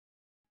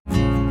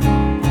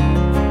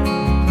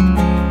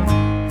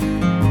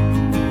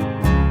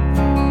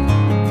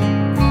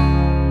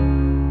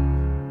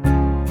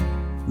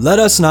Let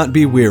us not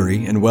be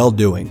weary in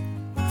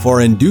well-doing,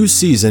 for in due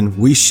season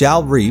we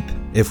shall reap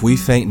if we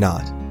faint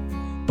not.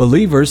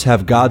 Believers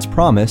have God's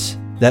promise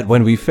that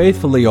when we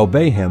faithfully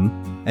obey Him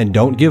and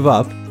don't give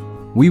up,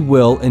 we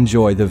will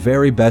enjoy the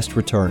very best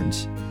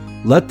returns.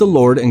 Let the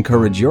Lord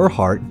encourage your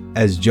heart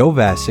as Joe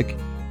Vasick,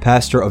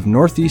 pastor of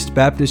Northeast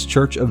Baptist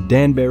Church of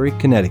Danbury,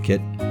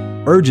 Connecticut,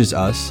 urges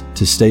us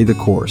to stay the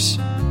course.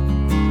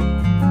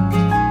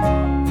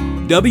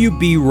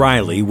 W.B.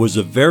 Riley was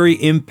a very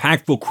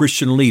impactful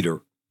Christian leader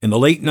in the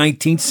late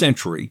 19th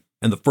century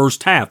and the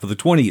first half of the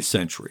 20th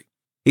century.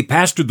 He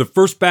pastored the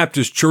First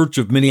Baptist Church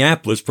of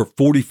Minneapolis for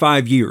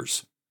 45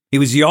 years. He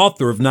was the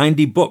author of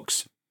 90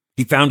 books.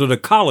 He founded a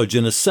college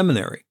and a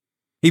seminary.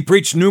 He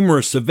preached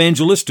numerous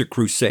evangelistic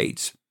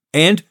crusades,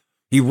 and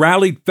he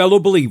rallied fellow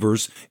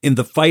believers in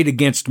the fight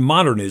against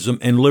modernism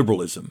and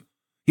liberalism.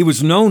 He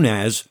was known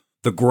as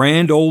the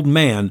grand old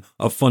man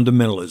of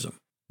fundamentalism.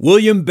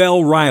 William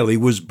Bell Riley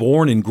was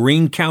born in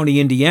Greene County,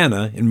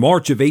 Indiana in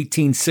March of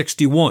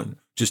 1861,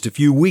 just a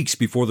few weeks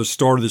before the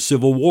start of the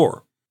Civil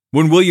War.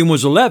 When William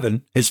was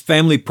 11, his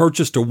family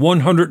purchased a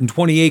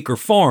 120-acre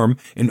farm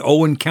in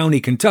Owen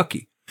County,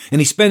 Kentucky, and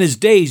he spent his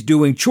days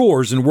doing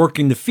chores and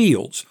working the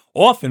fields,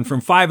 often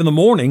from 5 in the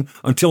morning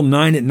until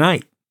 9 at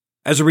night.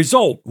 As a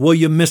result,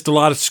 William missed a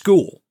lot of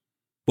school.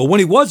 But when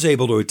he was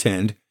able to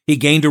attend, he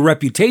gained a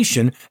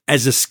reputation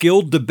as a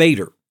skilled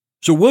debater.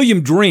 So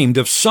William dreamed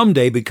of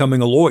someday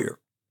becoming a lawyer.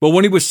 But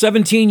when he was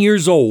 17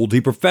 years old, he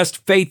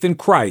professed faith in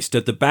Christ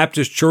at the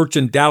Baptist Church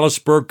in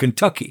Dallasburg,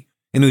 Kentucky,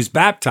 and he was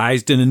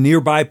baptized in a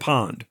nearby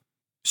pond.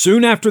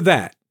 Soon after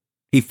that,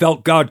 he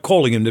felt God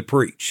calling him to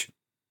preach.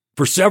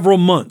 For several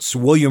months,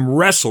 William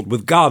wrestled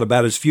with God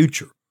about his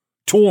future,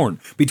 torn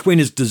between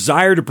his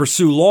desire to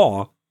pursue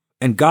law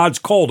and God's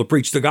call to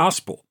preach the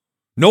gospel,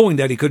 knowing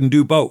that he couldn't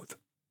do both.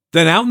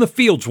 Then out in the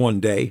fields one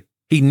day,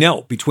 he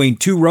knelt between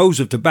 2 rows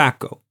of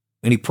tobacco,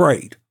 and he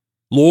prayed,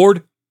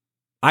 "Lord,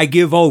 I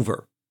give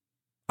over.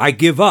 I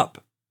give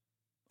up.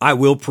 I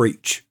will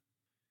preach."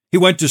 He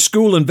went to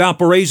school in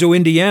Valparaiso,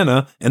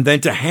 Indiana, and then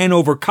to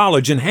Hanover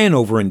College in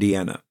Hanover,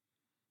 Indiana.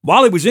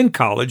 While he was in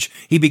college,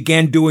 he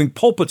began doing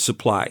pulpit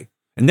supply,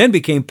 and then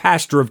became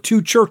pastor of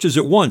 2 churches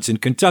at once in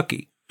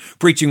Kentucky,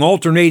 preaching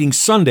alternating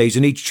Sundays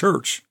in each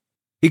church.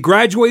 He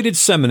graduated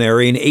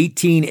seminary in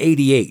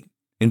 1888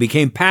 and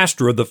became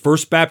pastor of the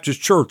First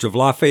Baptist Church of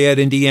Lafayette,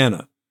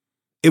 Indiana.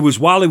 It was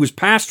while he was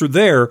pastor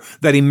there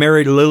that he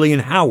married Lillian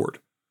Howard.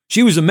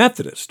 She was a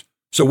Methodist,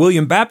 so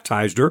William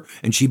baptized her,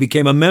 and she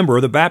became a member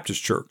of the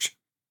Baptist Church.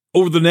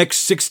 Over the next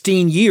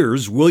 16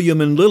 years,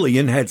 William and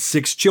Lillian had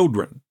 6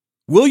 children.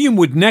 William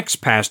would next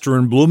pastor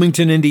in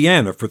Bloomington,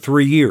 Indiana for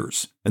 3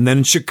 years, and then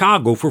in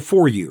Chicago for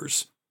 4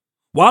 years.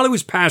 While he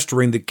was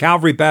pastoring the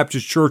Calvary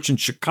Baptist Church in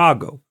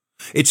Chicago,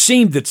 it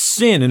seemed that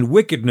sin and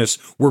wickedness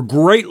were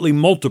greatly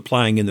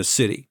multiplying in the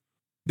city.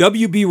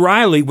 W.B.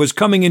 Riley was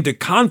coming into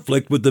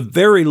conflict with the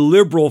very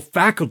liberal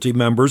faculty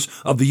members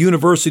of the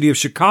University of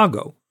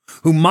Chicago,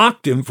 who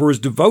mocked him for his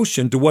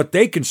devotion to what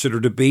they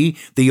considered to be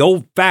the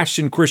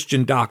old-fashioned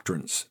Christian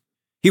doctrines.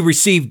 He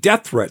received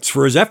death threats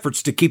for his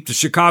efforts to keep the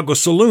Chicago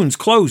saloons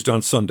closed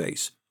on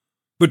Sundays.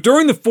 But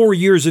during the 4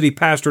 years that he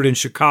pastored in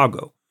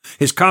Chicago,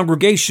 his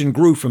congregation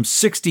grew from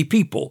 60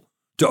 people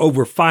to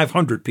over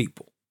 500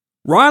 people.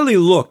 Riley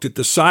looked at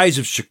the size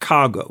of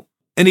Chicago,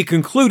 and he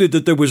concluded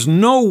that there was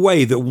no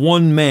way that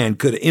one man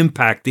could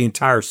impact the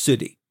entire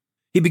city.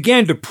 He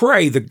began to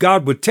pray that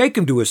God would take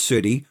him to a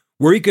city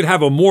where he could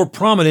have a more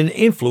prominent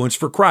influence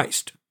for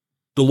Christ.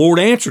 The Lord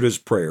answered his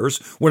prayers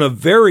when a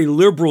very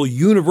liberal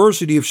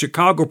University of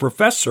Chicago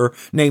professor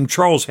named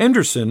Charles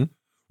Henderson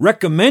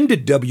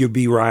recommended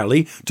W.B.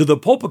 Riley to the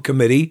pulpit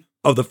committee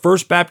of the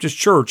First Baptist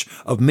Church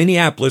of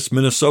Minneapolis,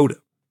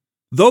 Minnesota.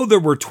 Though there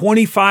were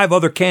 25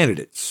 other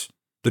candidates,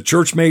 the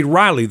church made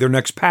Riley their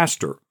next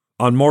pastor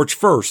on March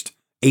 1st,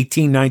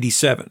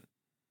 1897.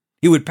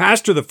 He would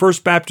pastor the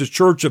First Baptist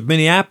Church of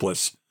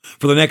Minneapolis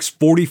for the next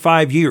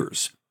 45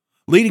 years,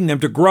 leading them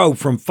to grow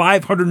from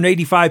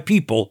 585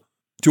 people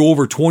to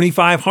over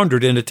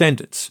 2,500 in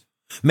attendance,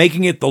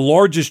 making it the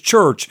largest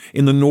church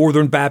in the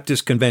Northern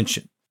Baptist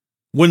Convention.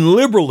 When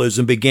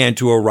liberalism began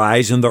to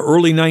arise in the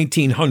early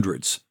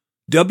 1900s,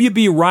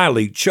 W.B.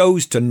 Riley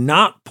chose to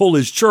not pull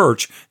his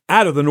church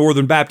out of the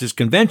Northern Baptist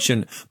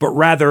Convention, but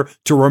rather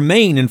to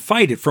remain and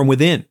fight it from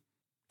within.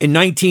 In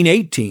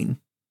 1918,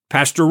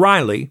 Pastor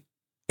Riley,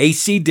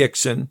 A.C.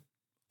 Dixon,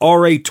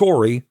 R.A.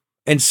 Torrey,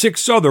 and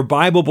 6 other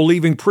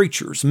Bible-believing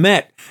preachers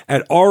met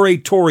at R.A.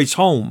 Torrey's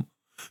home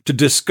to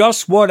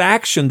discuss what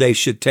action they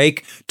should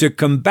take to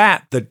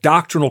combat the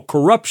doctrinal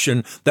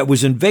corruption that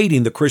was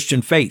invading the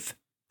Christian faith.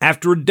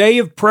 After a day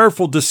of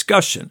prayerful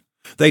discussion,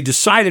 they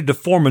decided to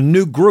form a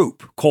new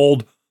group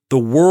called the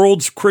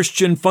World's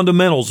Christian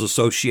Fundamentals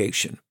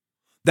Association.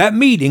 That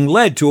meeting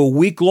led to a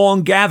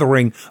week-long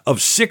gathering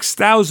of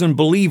 6,000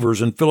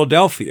 believers in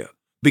Philadelphia,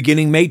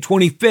 beginning May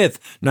 25,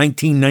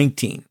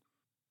 1919.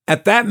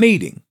 At that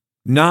meeting,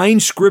 9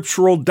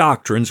 scriptural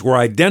doctrines were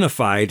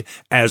identified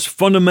as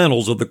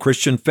fundamentals of the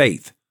Christian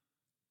faith: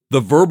 the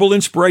verbal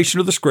inspiration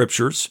of the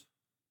Scriptures,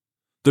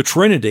 the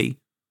Trinity,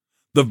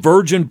 the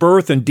virgin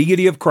birth and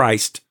deity of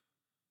Christ,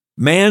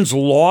 man's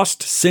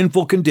lost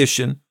sinful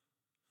condition,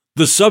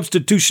 the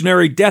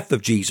substitutionary death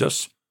of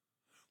Jesus,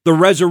 the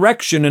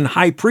resurrection and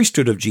high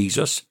priesthood of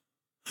Jesus,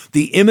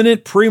 the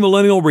imminent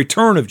premillennial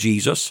return of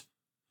Jesus,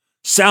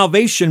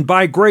 salvation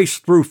by grace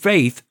through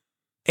faith,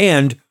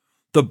 and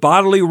the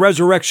bodily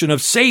resurrection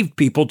of saved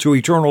people to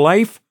eternal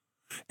life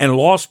and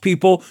lost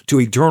people to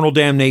eternal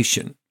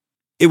damnation.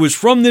 It was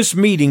from this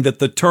meeting that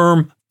the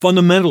term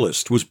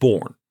fundamentalist was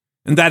born,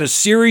 and that a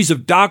series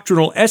of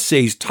doctrinal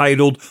essays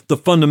titled The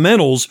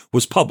Fundamentals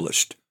was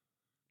published.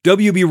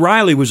 W.B.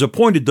 Riley was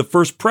appointed the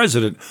first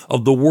president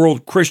of the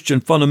World Christian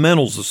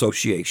Fundamentals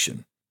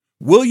Association.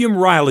 William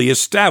Riley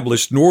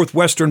established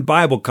Northwestern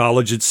Bible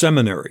College and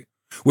Seminary,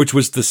 which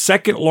was the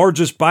second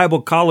largest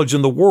Bible college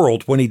in the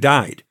world when he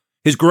died.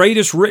 His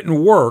greatest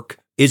written work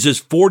is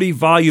his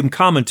 40-volume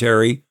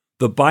commentary,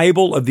 The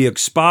Bible of the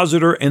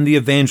Expositor and the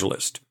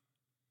Evangelist.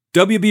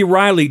 W.B.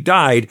 Riley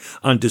died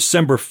on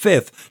December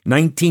 5,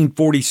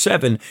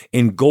 1947,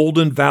 in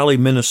Golden Valley,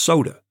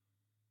 Minnesota.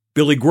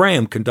 Billy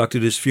Graham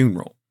conducted his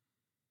funeral.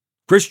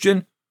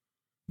 Christian,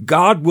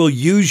 God will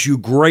use you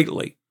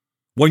greatly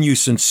when you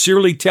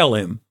sincerely tell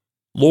Him,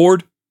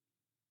 Lord,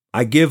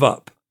 I give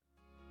up.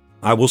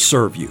 I will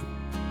serve you.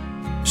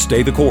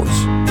 Stay the course.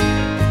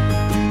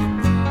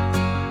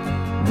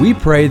 We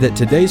pray that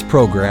today's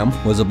program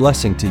was a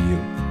blessing to you.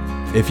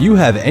 If you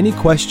have any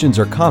questions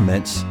or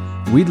comments,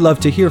 we'd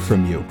love to hear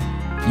from you.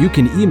 You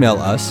can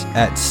email us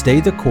at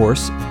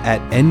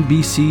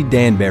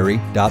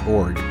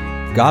staythecourse@nbcdanbury.org.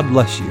 God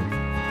bless you.